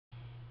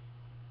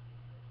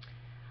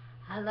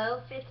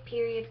Hello, fifth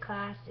period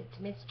class. It's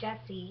Miss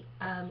Jessie.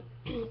 I'm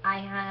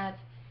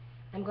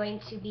going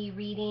to be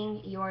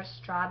reading your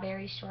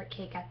Strawberry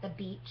Shortcake at the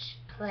Beach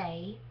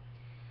play,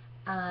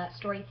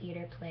 story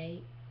theater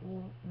play,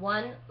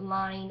 one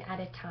line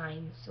at a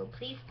time. So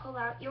please pull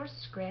out your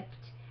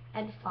script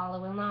and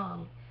follow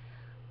along.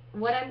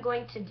 What I'm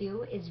going to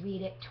do is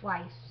read it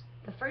twice.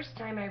 The first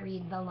time I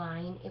read the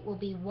line, it will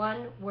be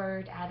one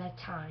word at a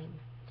time.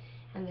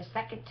 And the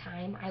second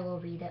time, I will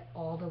read it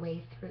all the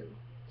way through,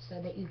 so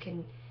that you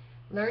can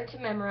learn to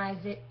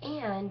memorize it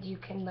and you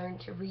can learn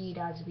to read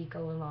as we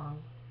go along.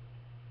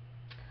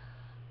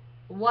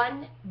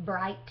 One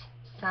bright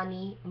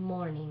sunny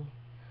morning.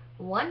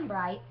 One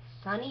bright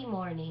sunny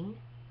morning,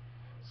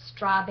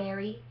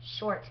 Strawberry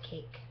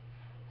Shortcake.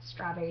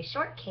 Strawberry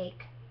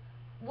Shortcake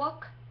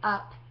woke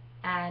up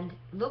and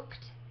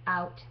looked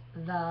out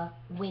the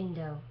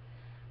window.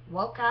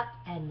 Woke up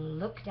and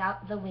looked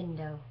out the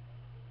window.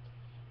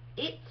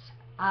 It's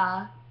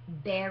a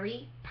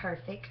berry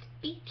perfect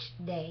beach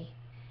day.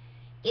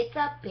 It's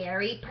a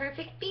berry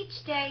perfect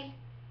beach day,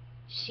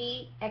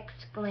 she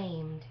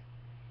exclaimed.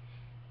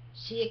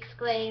 She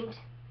exclaimed,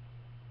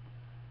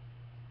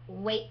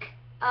 "Wake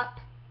up,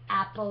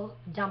 apple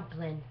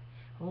dumplin'.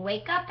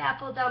 Wake up,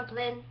 apple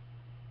dumplin'."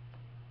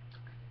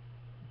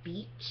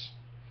 Beach?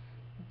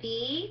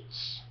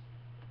 Beach?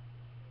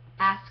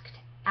 Asked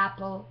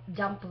Apple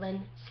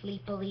Dumplin'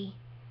 sleepily.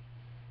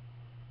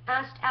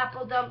 Asked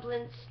Apple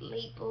Dumplin'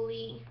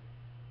 sleepily.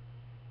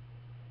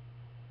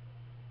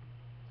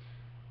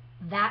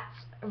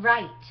 That's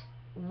right.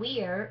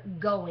 We're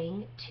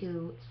going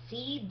to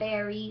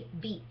Seaberry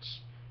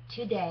Beach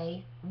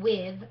today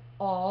with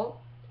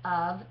all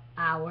of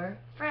our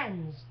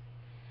friends.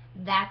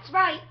 That's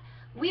right.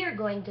 We're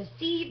going to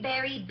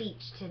Seaberry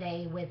Beach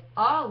today with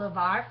all of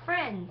our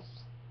friends.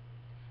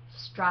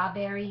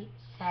 Strawberry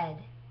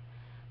said.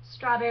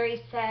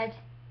 Strawberry said.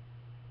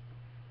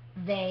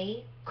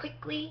 They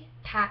quickly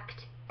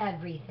packed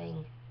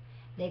everything.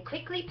 They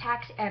quickly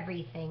packed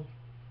everything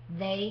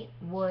they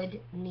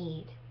would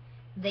need.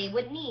 They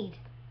would need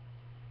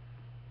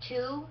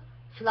 2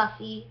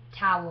 fluffy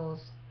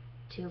towels.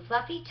 2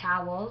 fluffy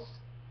towels.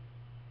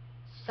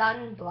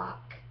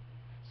 Sunblock.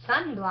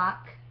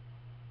 Sunblock.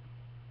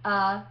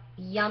 A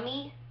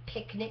yummy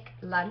picnic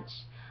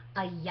lunch.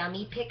 A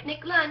yummy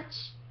picnic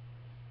lunch.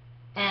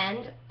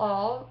 And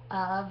all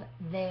of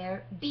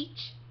their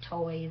beach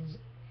toys.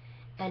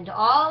 And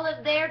all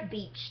of their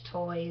beach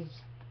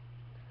toys.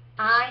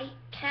 I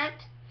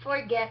can't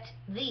forget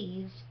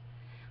these.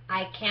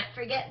 I can't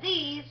forget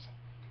these.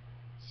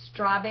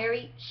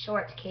 Strawberry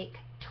Shortcake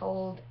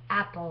told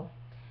Apple.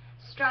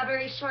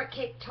 Strawberry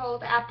Shortcake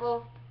told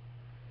Apple.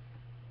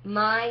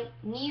 My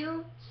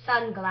new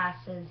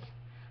sunglasses.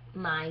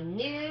 My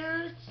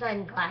new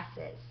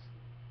sunglasses.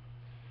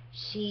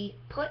 She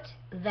put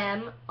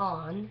them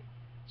on.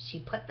 She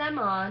put them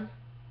on.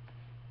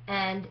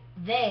 And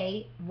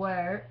they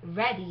were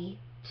ready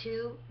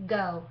to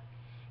go.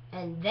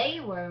 And they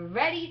were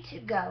ready to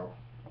go.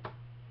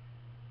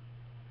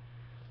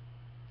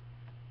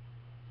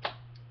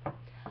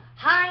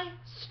 Hi,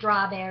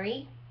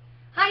 Strawberry.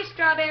 Hi,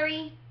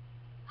 Strawberry.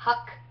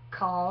 Huck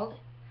called.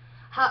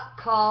 Huck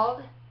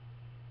called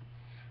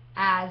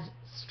as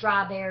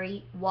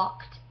Strawberry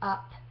walked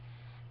up.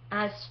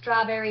 As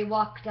Strawberry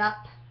walked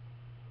up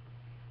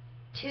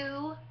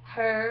to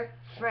her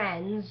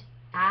friends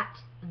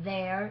at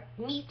their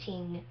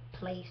meeting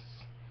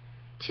place.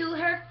 To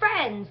her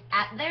friends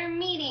at their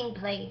meeting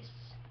place.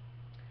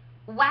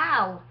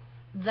 Wow,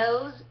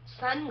 those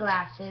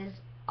sunglasses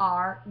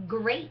are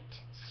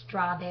great,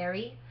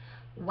 Strawberry.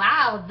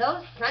 Wow,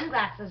 those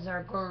sunglasses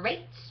are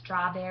great,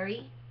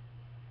 Strawberry.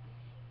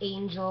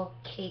 Angel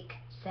Cake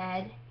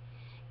said.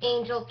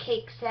 Angel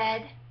Cake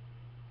said,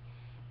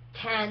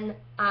 "Can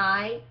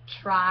I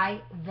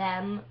try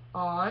them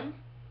on?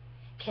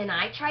 Can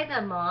I try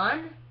them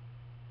on?"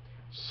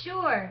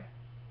 "Sure,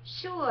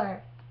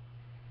 sure,"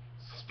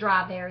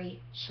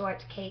 Strawberry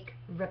Shortcake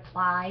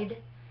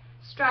replied.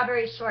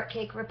 Strawberry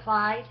Shortcake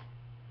replied.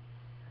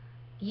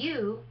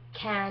 "You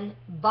can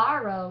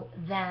borrow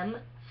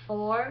them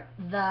for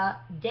the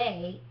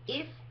day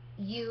if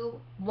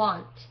you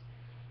want.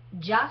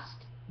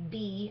 Just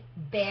be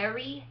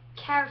very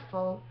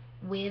careful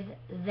with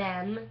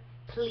them,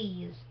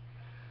 please."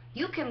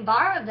 You can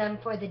borrow them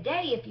for the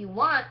day if you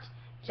want.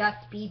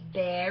 Just be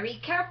very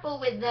careful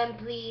with them,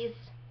 please.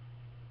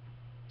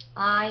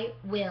 I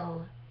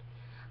will.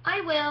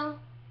 I will,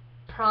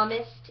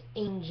 promised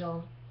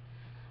Angel.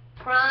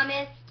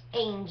 Promised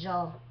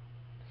Angel.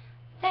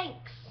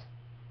 Thanks.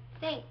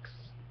 Thanks.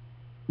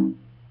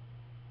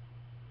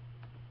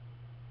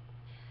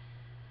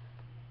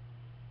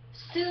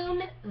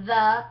 Soon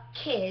the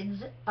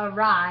kids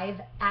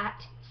arrive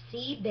at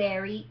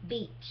Seaberry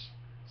Beach.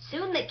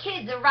 Soon the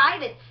kids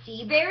arrive at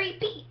Seaberry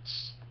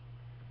Beach.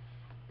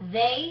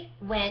 They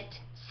went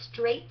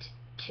straight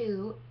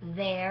to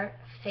their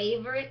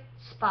favorite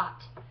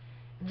spot.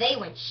 They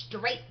went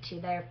straight to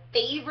their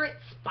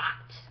favorite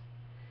spot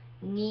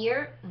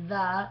near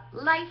the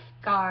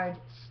lifeguard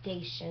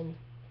station.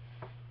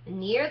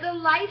 near the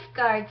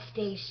lifeguard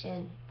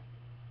station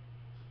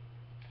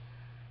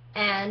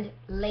and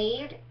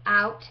laid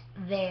out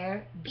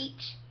their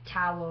beach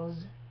towels.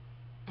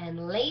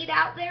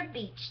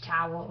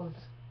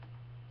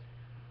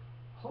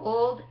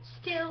 Hold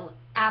still,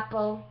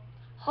 Apple.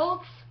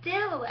 Hold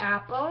still,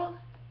 Apple,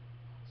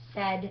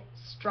 said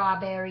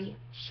Strawberry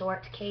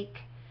Shortcake.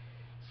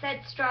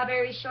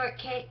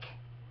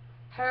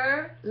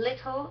 Her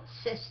little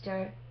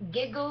sister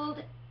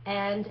giggled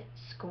and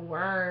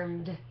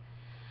squirmed.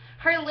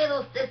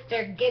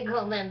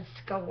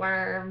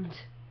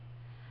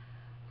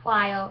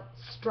 While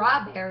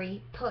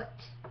Strawberry put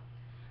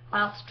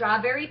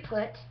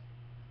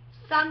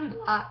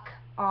sunblock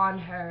on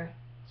her.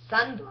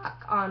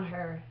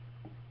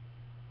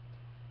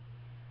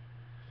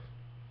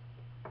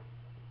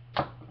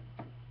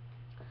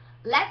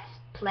 Let's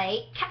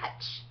play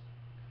catch,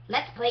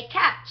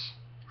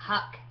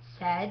 Huck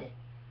said,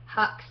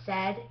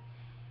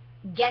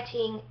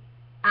 getting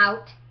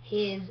out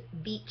his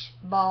beach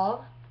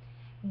ball.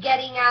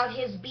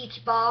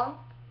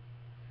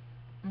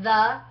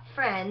 The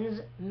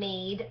friends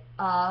made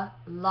a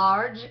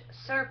large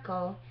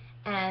circle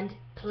and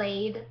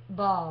played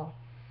ball.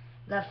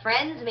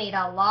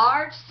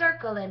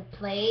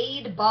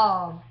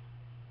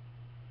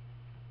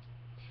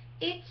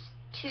 It's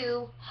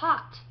too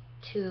hot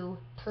to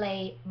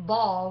play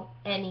ball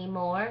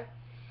anymore.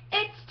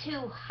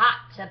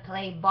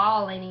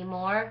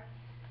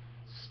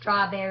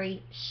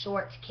 Strawberry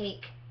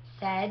Shortcake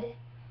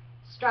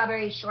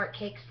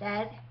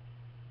said.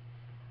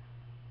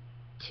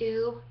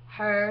 To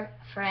her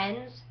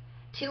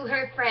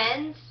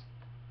friends.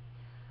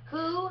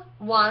 Who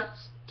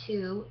wants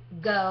to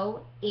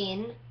go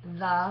in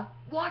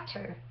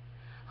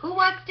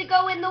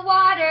the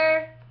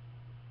water?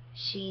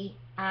 She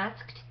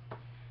asked.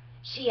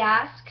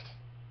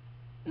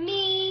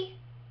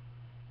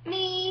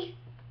 Me,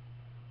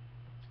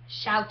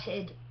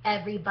 shouted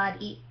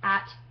everybody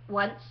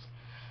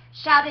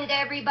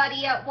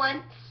at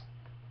once.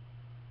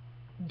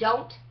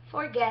 Don't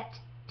forget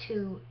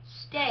to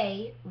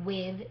stay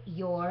with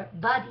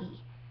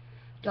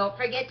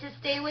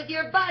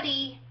your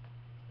buddy.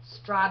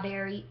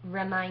 Strawberry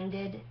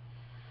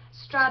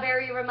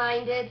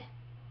reminded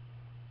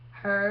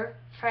her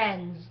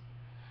friends.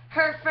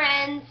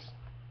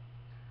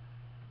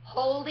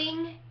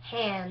 Holding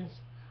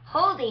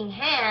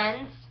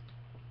hands,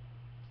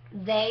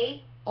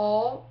 they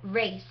all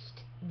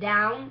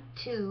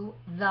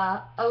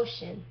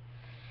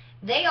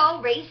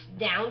raced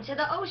down to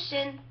the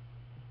ocean.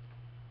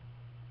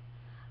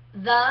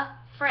 The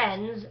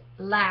friends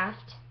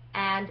laughed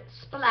and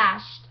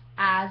splashed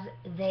as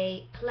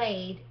they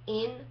played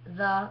in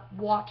the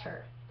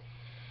water.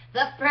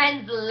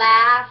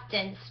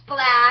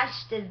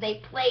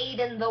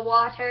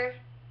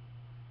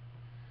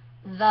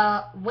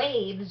 The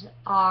waves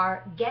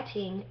are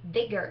getting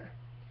bigger.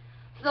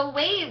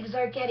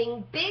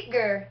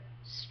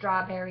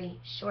 Strawberry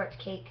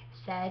Shortcake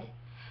said.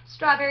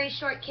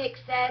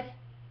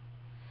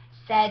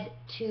 Said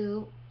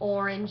to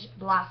Orange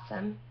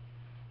Blossom.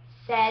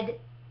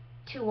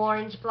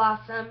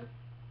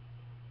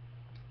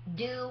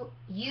 Do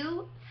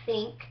you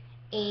think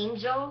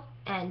Angel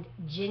and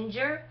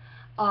Ginger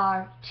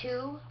are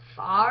too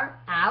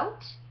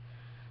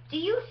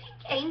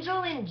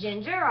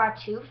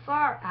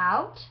far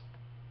out?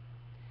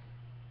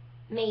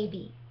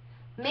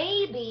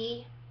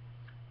 Maybe,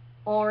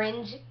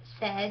 Orange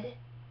said.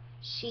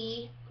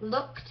 She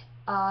looked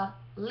a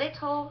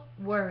little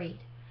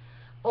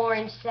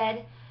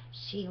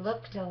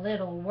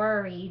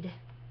worried.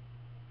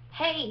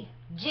 Hey,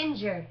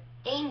 Ginger,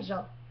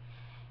 Angel.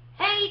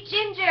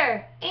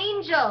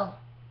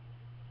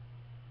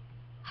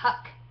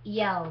 Huck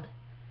yelled.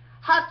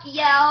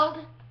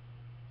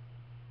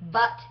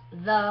 But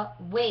the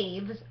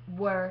waves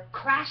were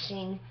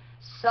crashing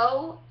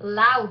so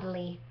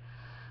loudly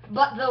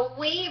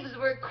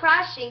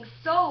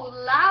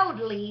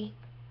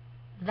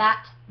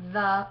that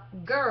the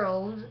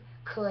girls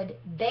could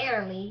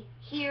barely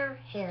hear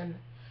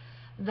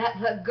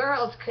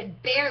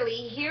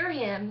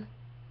him.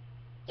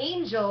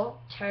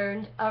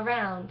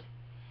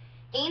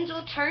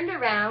 Angel turned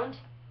around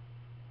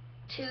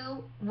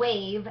to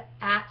wave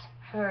at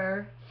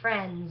her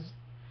friends.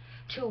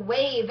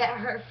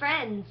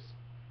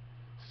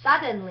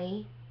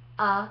 Suddenly,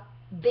 a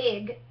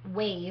big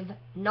wave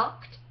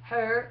knocked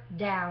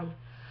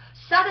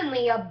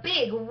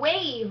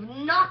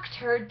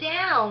her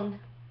down.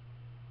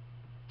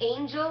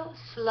 Angel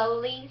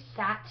slowly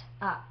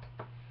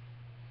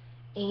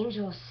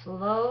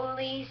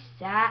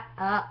sat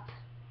up,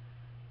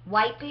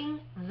 wiping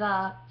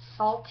the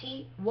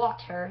salty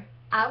water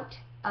out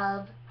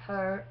of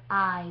her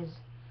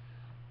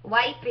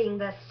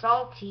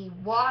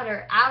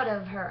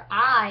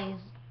eyes.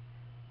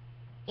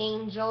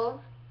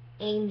 Angel,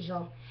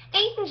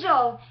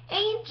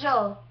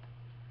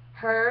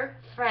 her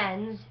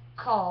friends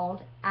called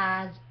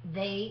as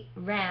they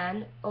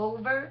ran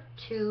over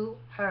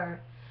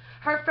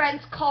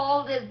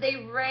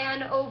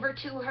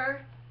to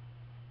her.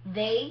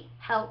 They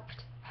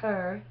helped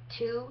her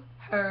to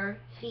her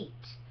feet.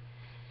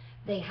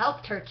 They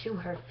helped her to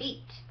her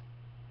feet.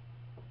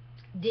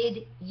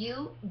 Did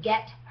you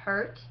get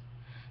hurt?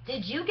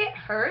 Did you get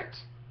hurt?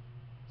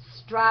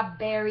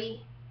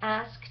 Strawberry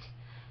asked.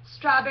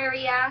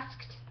 Strawberry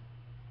asked.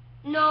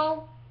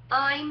 No,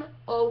 I'm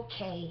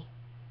okay.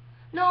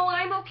 No,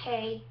 I'm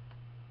okay,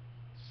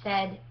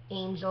 said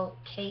Angel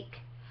Cake.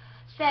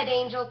 Said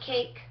Angel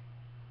Cake.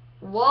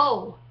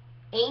 Whoa,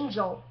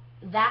 Angel,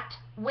 that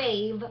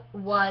wave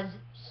was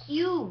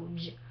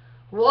huge.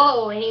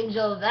 Whoa,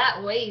 Angel,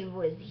 that wave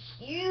was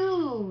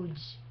huge.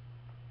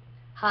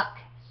 Huck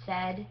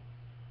said.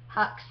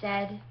 Huck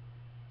said,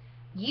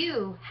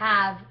 you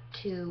have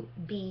to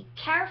be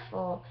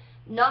careful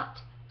not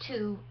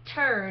to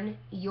turn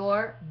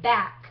your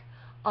back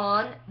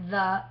on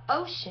the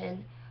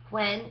ocean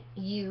when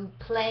you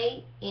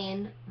play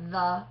in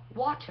the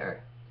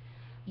water.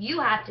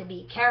 You have to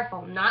be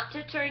careful not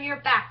to turn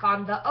your back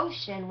on the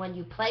ocean when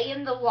you play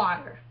in the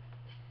water.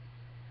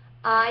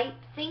 I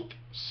think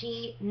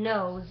she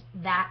knows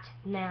that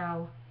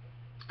now.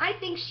 I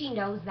think she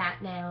knows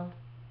that now,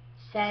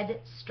 said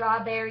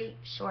Strawberry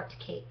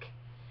Shortcake.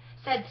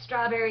 Said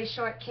Strawberry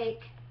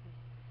Shortcake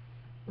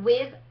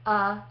with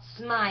a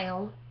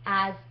smile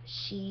as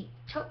she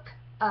took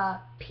a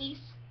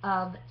piece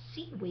of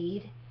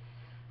seaweed.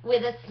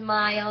 With a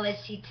smile as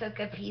she took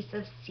a piece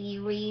of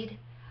seaweed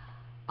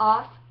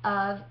off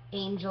of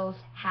Angel's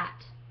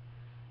hat.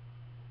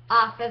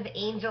 Off of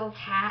Angel's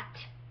hat.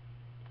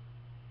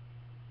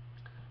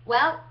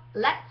 Well,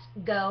 let's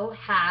go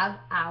have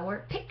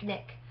our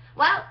picnic.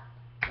 Well,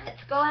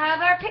 let's go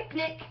have our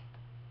picnic,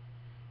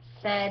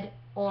 said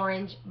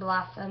Orange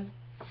Blossom.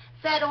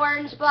 Said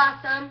Orange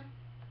Blossom.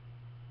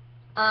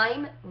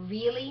 I'm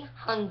really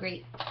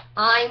hungry.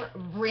 I'm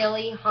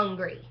really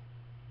hungry.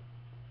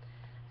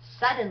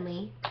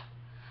 Suddenly,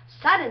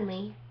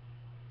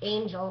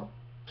 Angel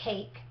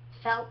Cake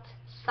felt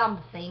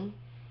something.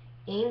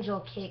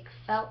 Angel Cake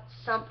felt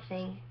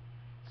something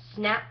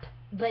snap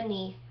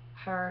beneath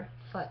her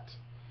foot.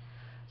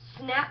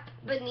 Snap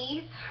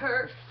beneath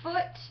her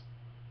foot.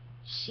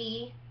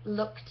 She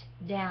looked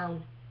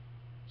down.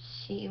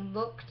 She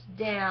looked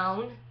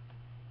down,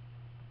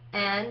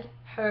 and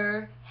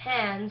her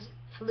hands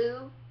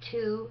flew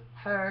to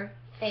her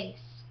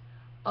face.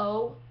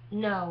 Oh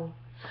no.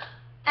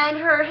 And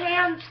her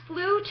hands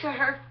flew to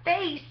her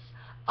face.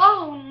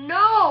 Oh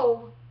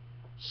no,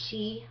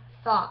 she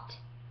thought.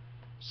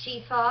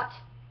 She thought,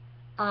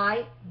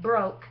 I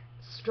broke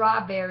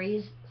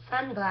Strawberry's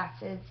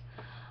sunglasses.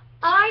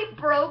 I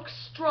broke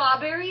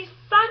Strawberry's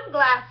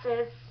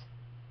sunglasses.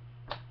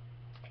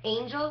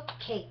 Angel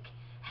Cake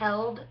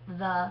held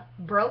the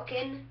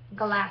broken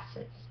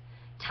glasses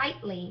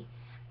tightly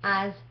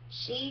as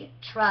she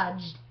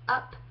trudged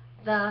up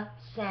the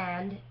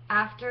sand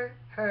after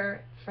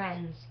her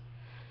friends.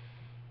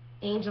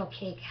 Angel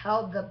Cake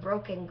held the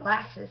broken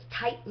glasses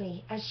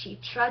tightly as she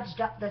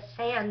trudged up the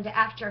sand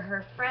after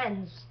her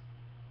friends.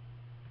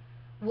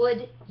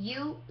 Would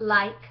you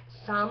like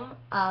some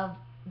of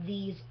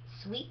these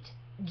sweet,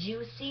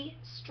 juicy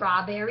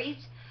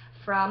strawberries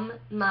from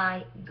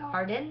my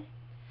garden?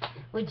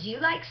 Would you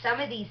like some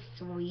of these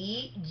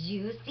sweet,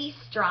 juicy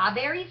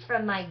strawberries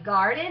from my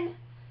garden?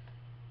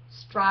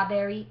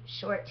 Strawberry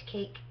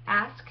Shortcake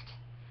asked.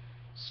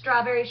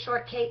 Strawberry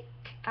Shortcake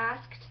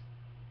asked.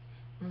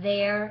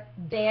 They're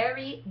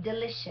very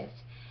delicious.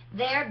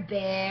 They're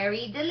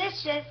very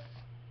delicious.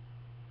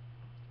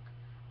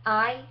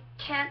 I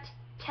can't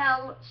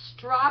tell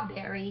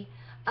Strawberry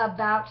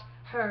about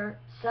her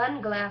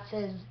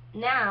sunglasses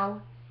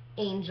now,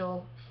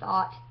 Angel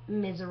thought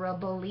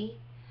miserably.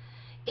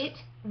 It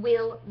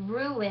will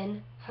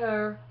ruin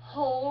her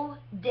whole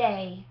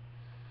day.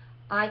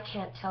 I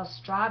can't tell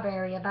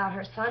Strawberry about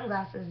her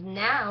sunglasses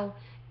now,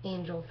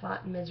 Angel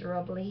thought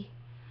miserably.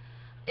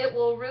 It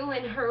will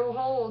ruin her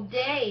whole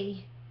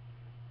day.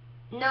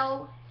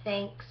 No,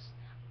 thanks.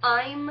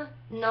 I'm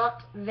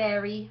not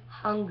very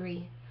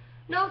hungry.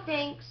 No,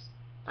 thanks.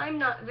 I'm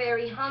not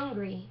very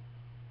hungry,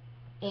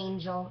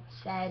 Angel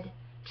said,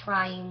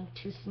 trying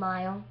to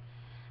smile.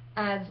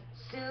 As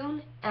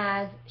soon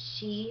as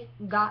she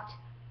got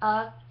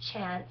a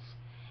chance,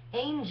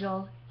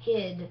 Angel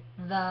hid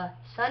the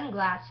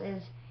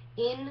sunglasses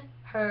in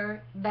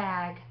her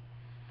bag.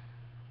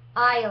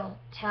 I'll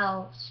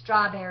tell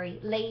Strawberry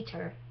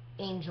later,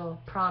 Angel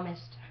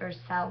promised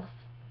herself.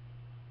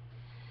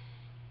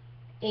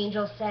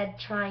 Angel said,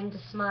 trying to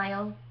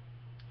smile.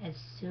 As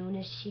soon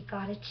as she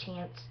got a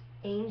chance,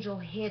 Angel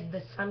hid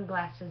the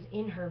sunglasses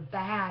in her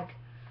bag.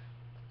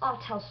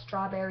 I'll tell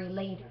Strawberry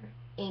later,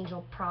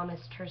 Angel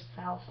promised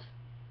herself.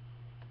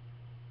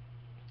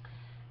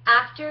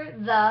 After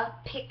the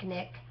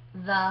picnic,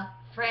 the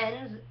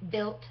friends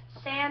built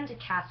sand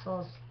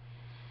castles.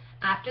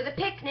 After the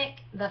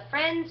picnic, the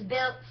friends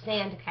built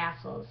sand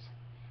castles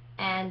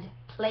and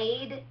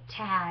played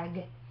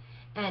tag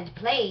and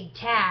played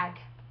tag.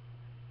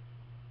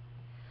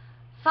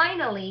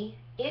 Finally,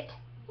 it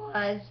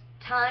was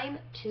time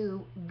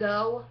to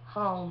go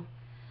home.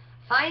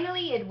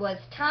 Finally, it was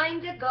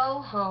time to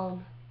go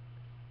home.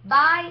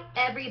 Bye,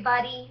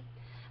 everybody.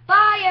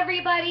 Bye,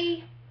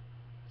 everybody,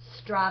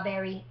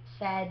 Strawberry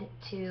said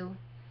to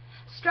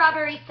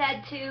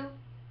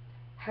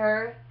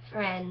her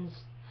friends.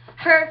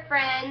 Her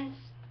friends.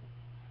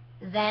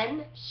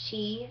 Then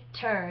she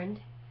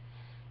turned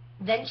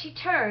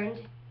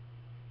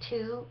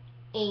to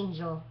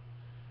Angel.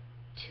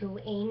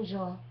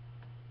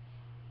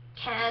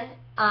 Can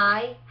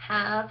I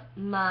have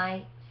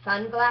my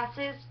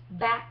sunglasses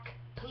back,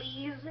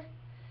 please?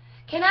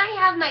 Can I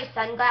have my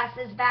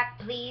sunglasses back,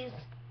 please?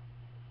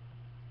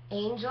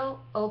 Angel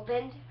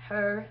opened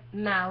her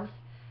mouth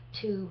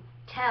to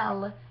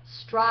tell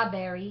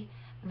Strawberry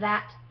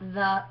that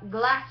the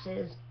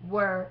glasses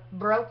were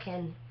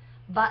broken,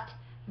 but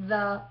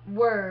the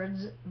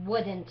words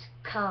wouldn't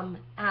come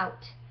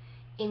out.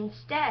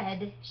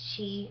 Instead,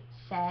 she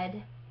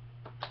said,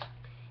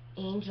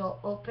 Angel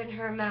opened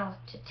her mouth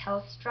to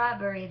tell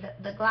Strawberry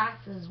that the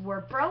glasses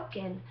were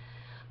broken,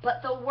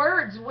 but the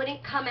words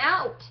wouldn't come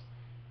out.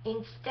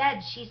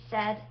 Instead, she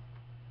said,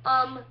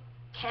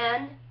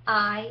 can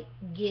I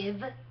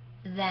give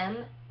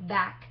them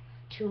back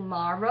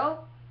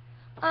tomorrow?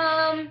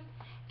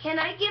 Can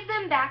I give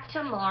them back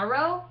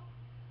tomorrow?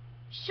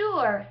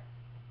 Sure,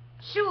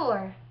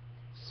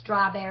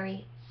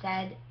 Strawberry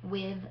said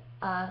with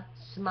a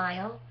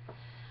smile.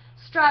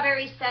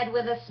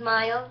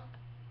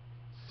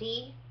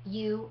 See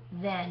you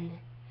then.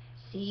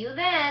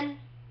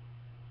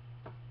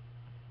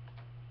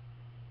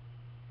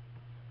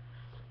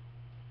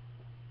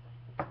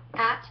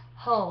 At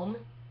home,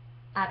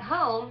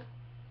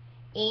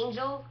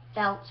 Angel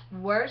felt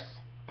worse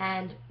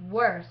and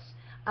worse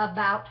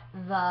about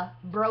the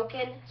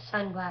broken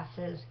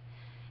sunglasses.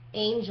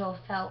 Angel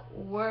felt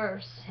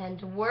worse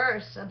and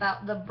worse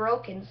about the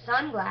broken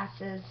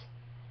sunglasses.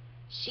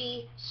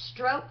 She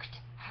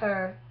stroked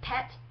her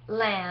pet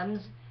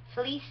lamb's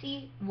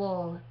fleecy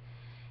wool.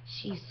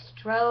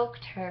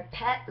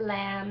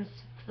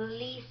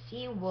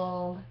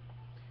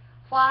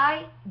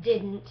 Why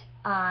didn't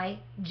I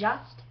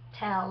just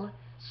tell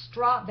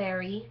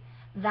Strawberry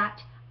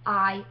that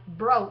I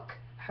broke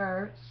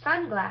her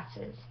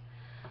sunglasses?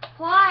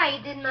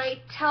 Why didn't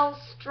I tell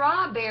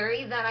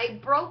Strawberry that I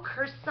broke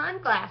her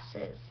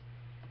sunglasses?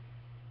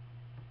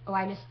 Oh,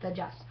 I missed the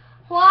just.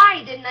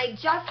 Why didn't I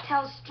just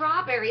tell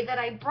Strawberry that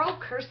I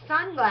broke her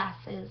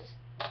sunglasses?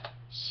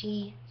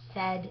 She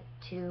said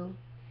to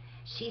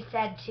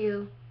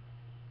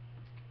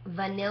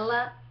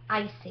Vanilla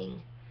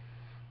Icing.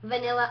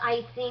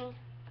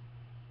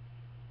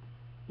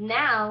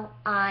 Now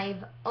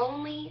I've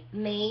only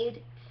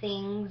made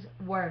things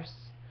worse.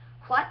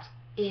 What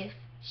if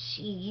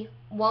she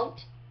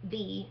won't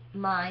be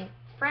my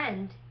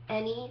friend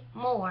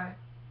anymore?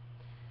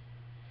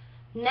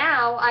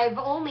 Now I've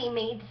only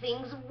made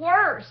things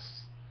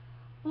worse.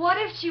 What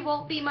if she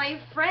won't be my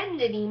friend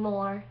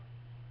anymore?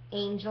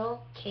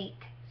 Angel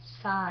Cake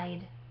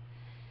sighed.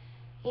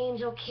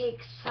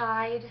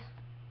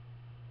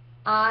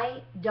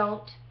 I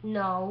don't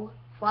know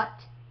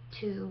what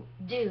to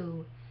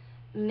do.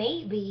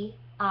 Maybe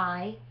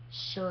I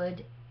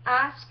should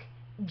ask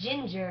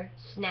Ginger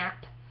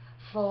Snap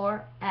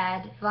for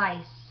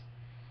advice.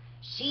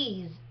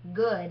 She's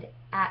good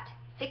at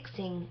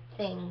fixing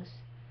things.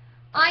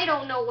 I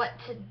don't know what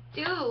to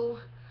do.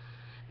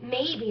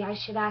 Maybe I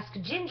should ask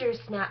Ginger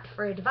Snap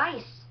for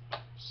advice.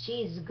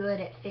 She's good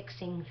at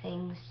fixing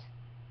things.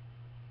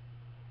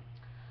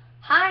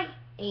 Hi,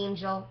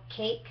 Angel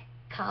Cake,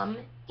 come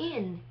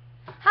in.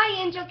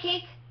 Hi, Angel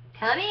Cake,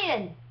 come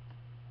in,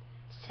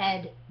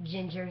 said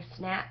Ginger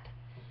Snap.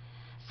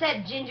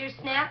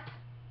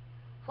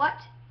 What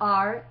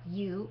are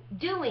you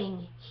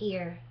doing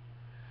here?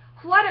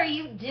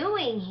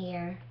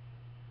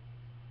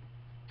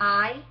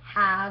 I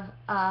have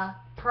a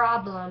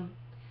problem,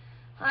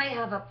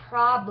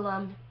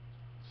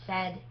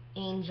 said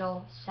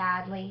Angel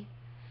sadly.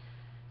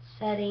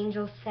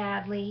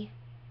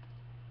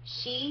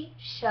 She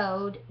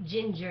showed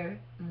Ginger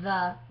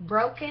the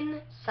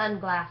broken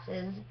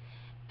sunglasses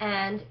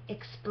and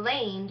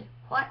explained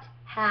what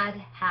had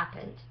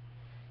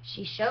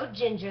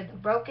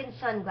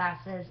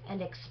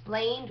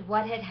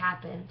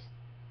happened.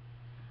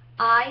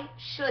 I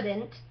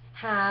shouldn't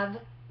have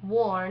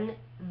worn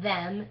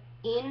them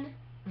in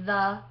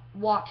the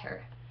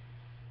water.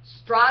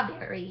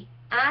 Strawberry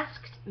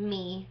asked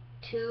me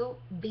to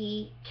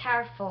be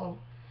careful.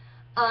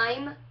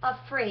 I'm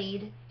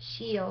afraid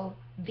she'll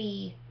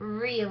be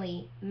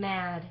really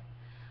mad.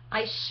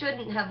 I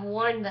shouldn't have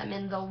worn them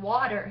in the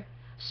water.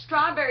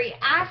 Strawberry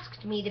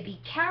asked me to be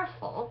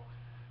careful.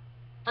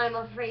 I'm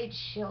afraid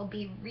she'll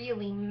be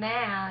really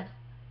mad.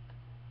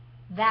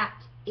 That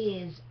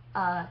is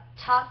a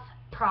tough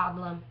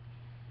problem.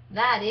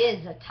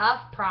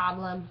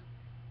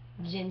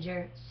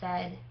 Ginger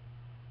said.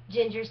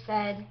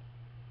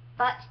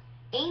 But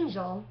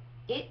Angel,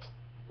 it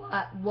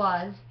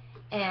was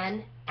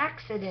an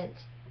accident.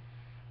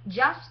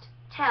 Just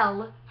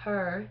tell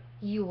her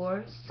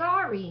you're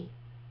sorry.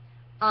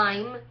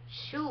 I'm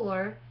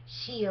sure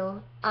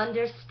she'll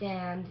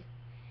understand.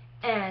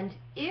 And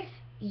if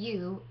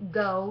you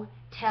go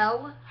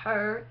tell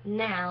her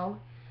now,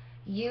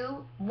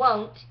 you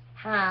won't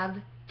have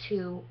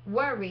to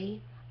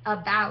worry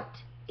about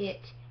it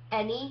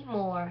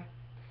anymore.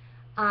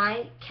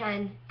 I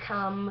can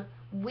come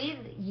with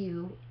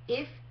you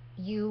if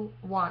you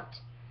want.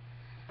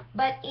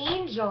 But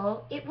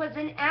Angel, it was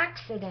an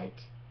accident.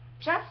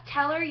 Just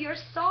tell her you're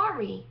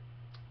sorry.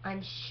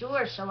 I'm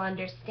sure she'll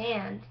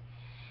understand.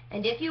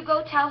 And if you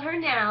go tell her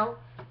now,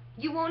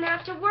 you won't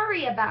have to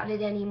worry about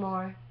it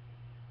anymore.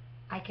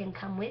 I can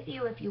come with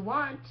you if you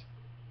want.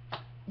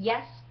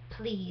 Yes,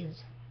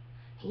 please.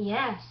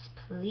 Yes,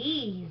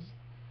 please,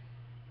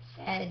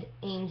 said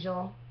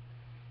Angel.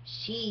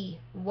 She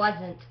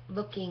wasn't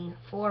looking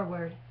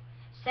forward,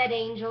 said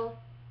Angel.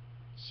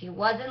 She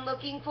wasn't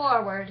looking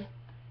forward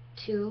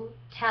to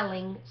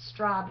telling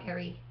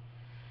Strawberry.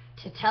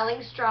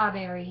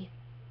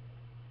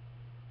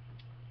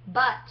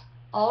 But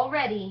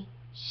already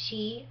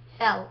she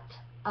felt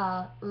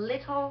a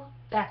little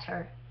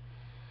better.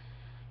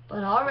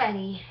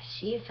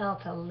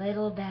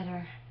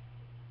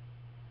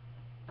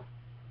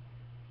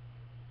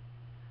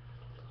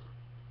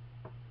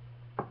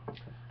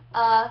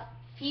 A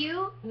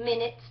few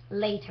minutes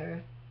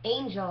later,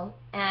 Angel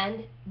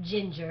and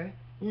Ginger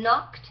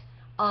knocked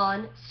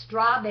on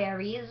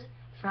Strawberry's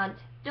front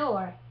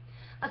door.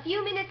 A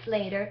few minutes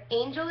later,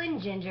 Angel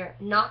and Ginger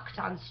knocked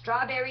on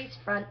Strawberry's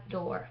front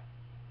door.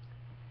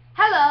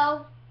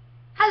 "Hello,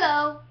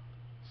 hello,"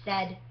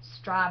 said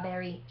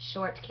Strawberry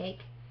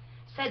Shortcake.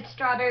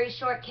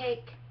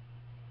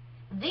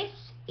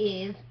 "This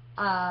is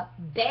a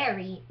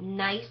very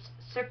nice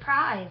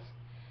surprise.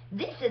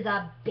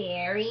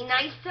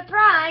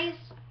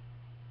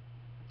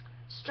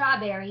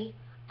 Strawberry,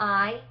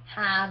 I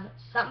have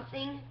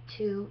something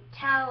to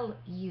tell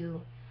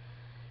you."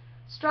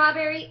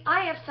 "Strawberry,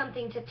 I have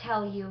something to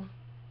tell you,"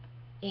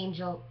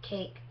 Angel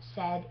Cake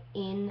said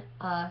in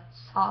a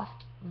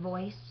soft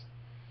voice.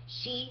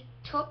 She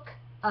took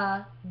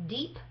a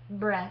deep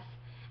breath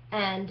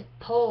and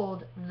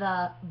pulled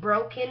the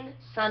broken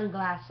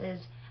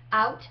sunglasses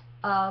out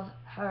of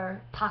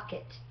her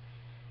pocket.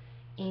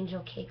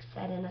 Angel Cake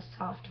said in a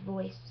soft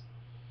voice.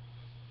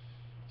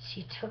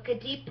 She took a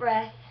deep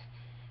breath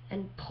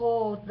and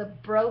pulled the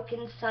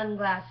broken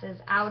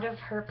sunglasses out of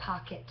her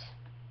pocket.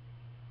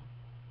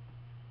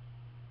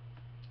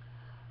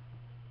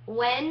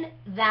 "When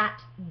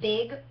that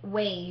big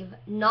wave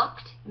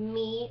knocked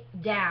me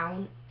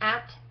down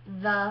at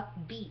the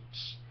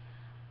beach,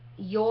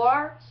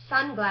 your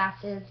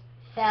sunglasses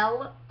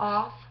fell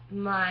off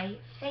my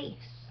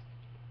face.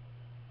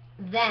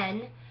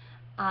 Then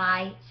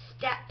I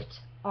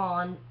stepped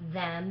on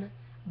them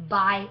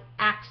by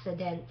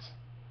accident,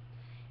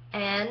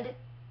 and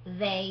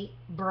they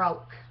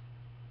broke.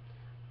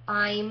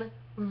 I'm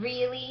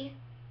really,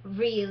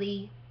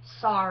 really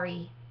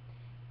sorry,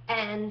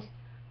 and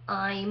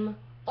I'm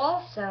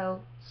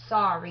also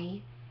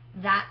sorry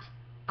that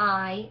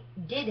I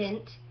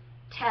didn't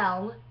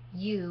tell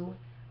you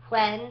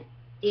when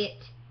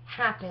it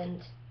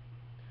happened.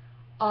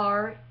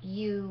 Are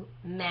you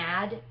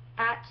mad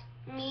at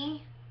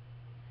me?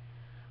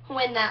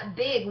 When that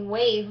big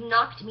wave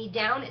knocked me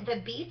down at the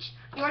beach,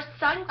 your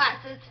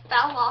sunglasses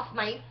fell off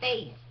my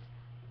face.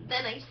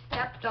 Then I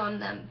stepped on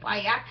them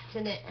by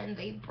accident and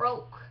they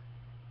broke.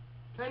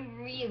 I'm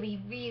really,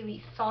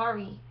 really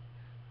sorry.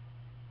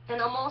 And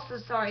I'm also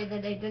sorry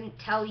that I didn't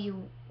tell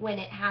you when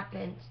it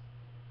happened.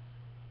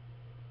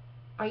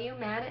 Are you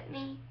mad at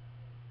me?"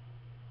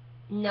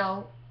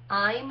 "No,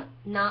 I'm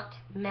not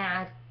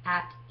mad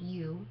at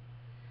you."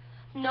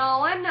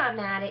 "No, I'm not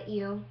mad at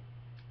you,"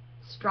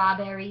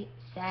 Strawberry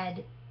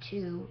said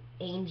to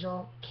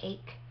Angel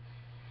Cake.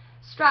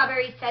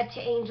 Strawberry said to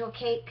Angel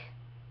Cake,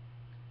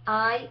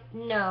 "I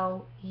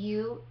know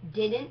you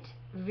didn't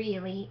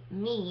really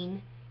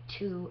mean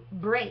to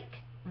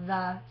break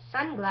the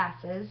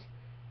sunglasses.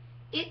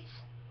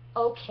 It's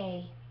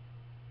okay."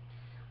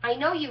 I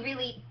know you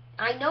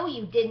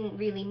didn't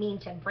really mean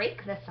to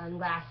break the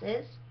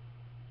sunglasses.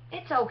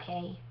 It's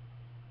okay."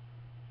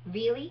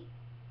 "Really?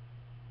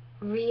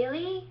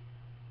 Really?"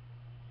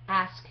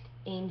 asked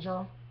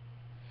Angel.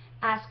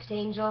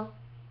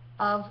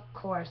 "Of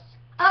course."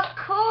 "Of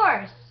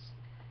course,"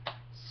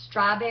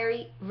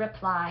 Strawberry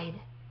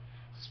replied.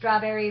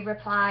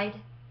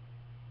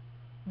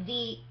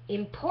 "The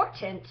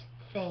important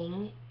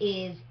thing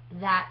is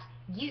that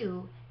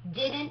you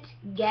didn't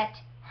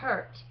get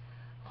hurt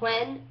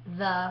when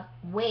the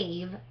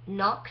wave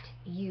knocked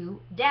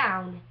you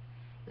down.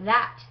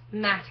 That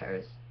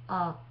matters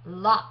a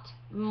lot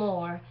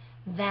more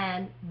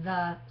than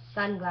the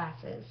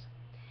sunglasses.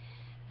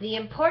 The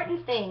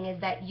important thing is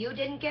that you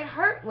didn't get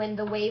hurt when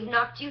the wave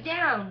knocked you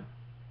down.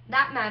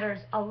 That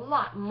matters a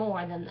lot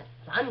more than the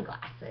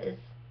sunglasses."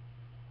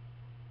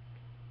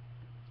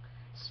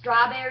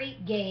 Strawberry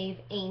gave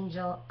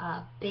Angel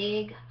a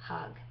big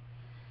hug.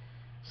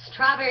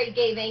 Strawberry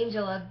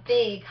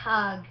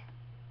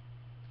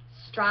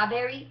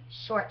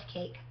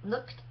Shortcake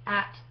looked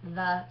at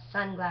the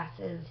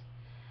sunglasses.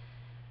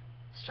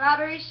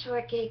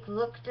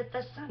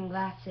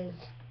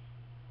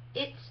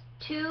 It's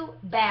too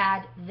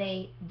bad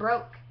they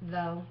broke,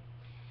 though.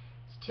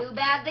 It's too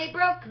bad they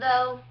broke,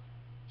 though,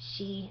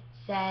 she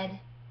said.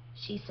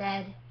 She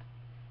said,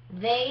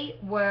 they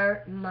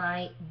were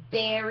my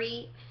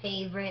very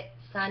favorite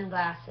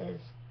sunglasses.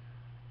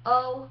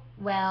 Oh,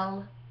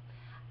 well,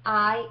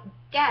 I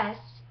guess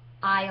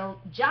I'll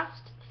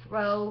just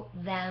throw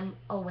them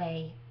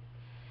away.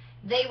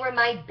 They were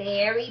my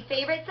very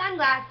favorite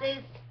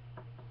sunglasses.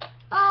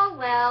 Oh,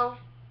 well,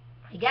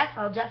 I guess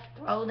I'll just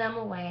throw them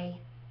away.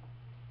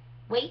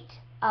 Wait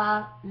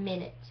a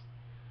minute.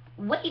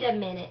 Wait a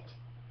minute,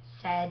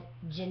 said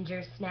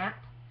Ginger Snap.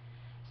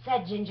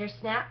 Said Ginger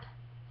Snap,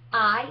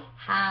 I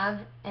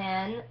have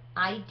an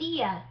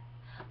idea.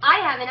 I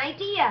have an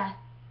idea.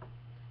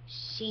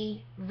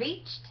 She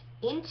reached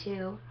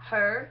into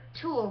her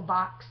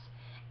toolbox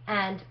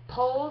and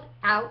pulled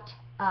out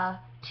a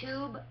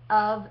tube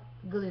of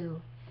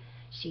glue.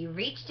 She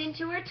reached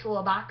into her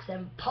toolbox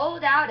and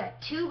pulled out a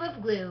tube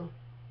of glue.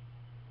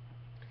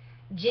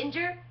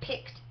 Ginger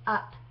picked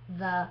up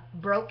the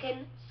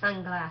broken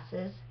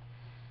sunglasses.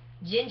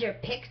 Ginger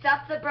picked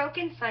up the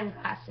broken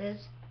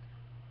sunglasses.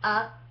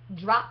 A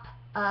drop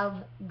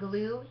of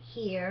glue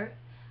here,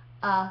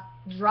 a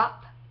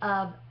drop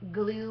of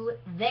glue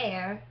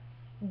there,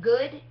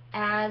 good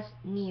as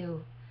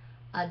new.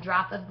 A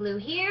drop of glue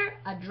here,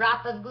 a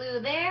drop of glue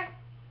there,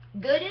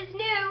 good as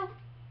new.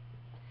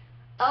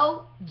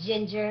 Oh,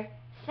 Ginger,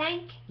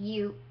 thank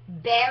you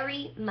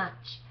very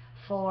much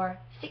for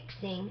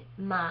fixing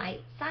my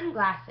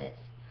sunglasses.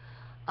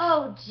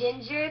 Oh,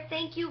 Ginger,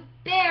 thank you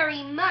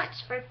very much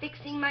for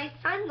fixing my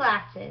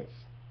sunglasses,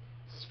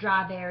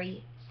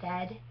 Strawberry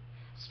said.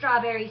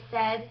 Strawberry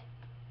said,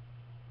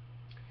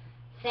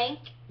 thank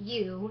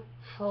you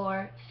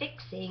for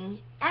fixing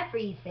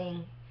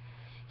everything.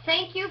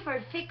 Thank you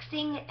for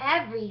fixing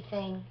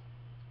everything,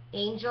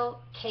 Angel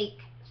Cake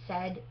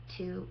said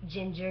to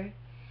Ginger.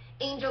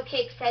 Angel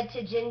Cake said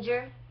to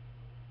Ginger,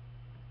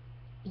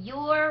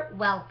 you're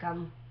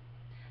welcome.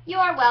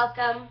 You're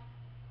welcome,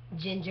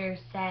 Ginger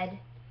said.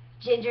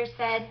 Ginger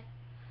said,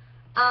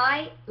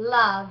 I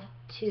love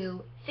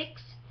to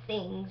fix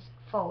things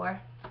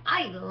for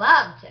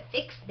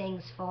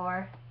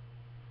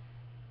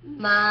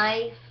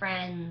my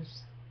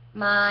friends.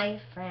 My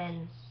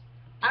friends.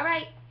 All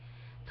right.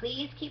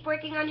 Please keep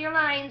working on your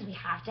lines. We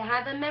have to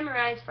have them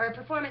memorized for our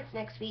performance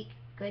next week.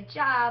 Good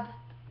job.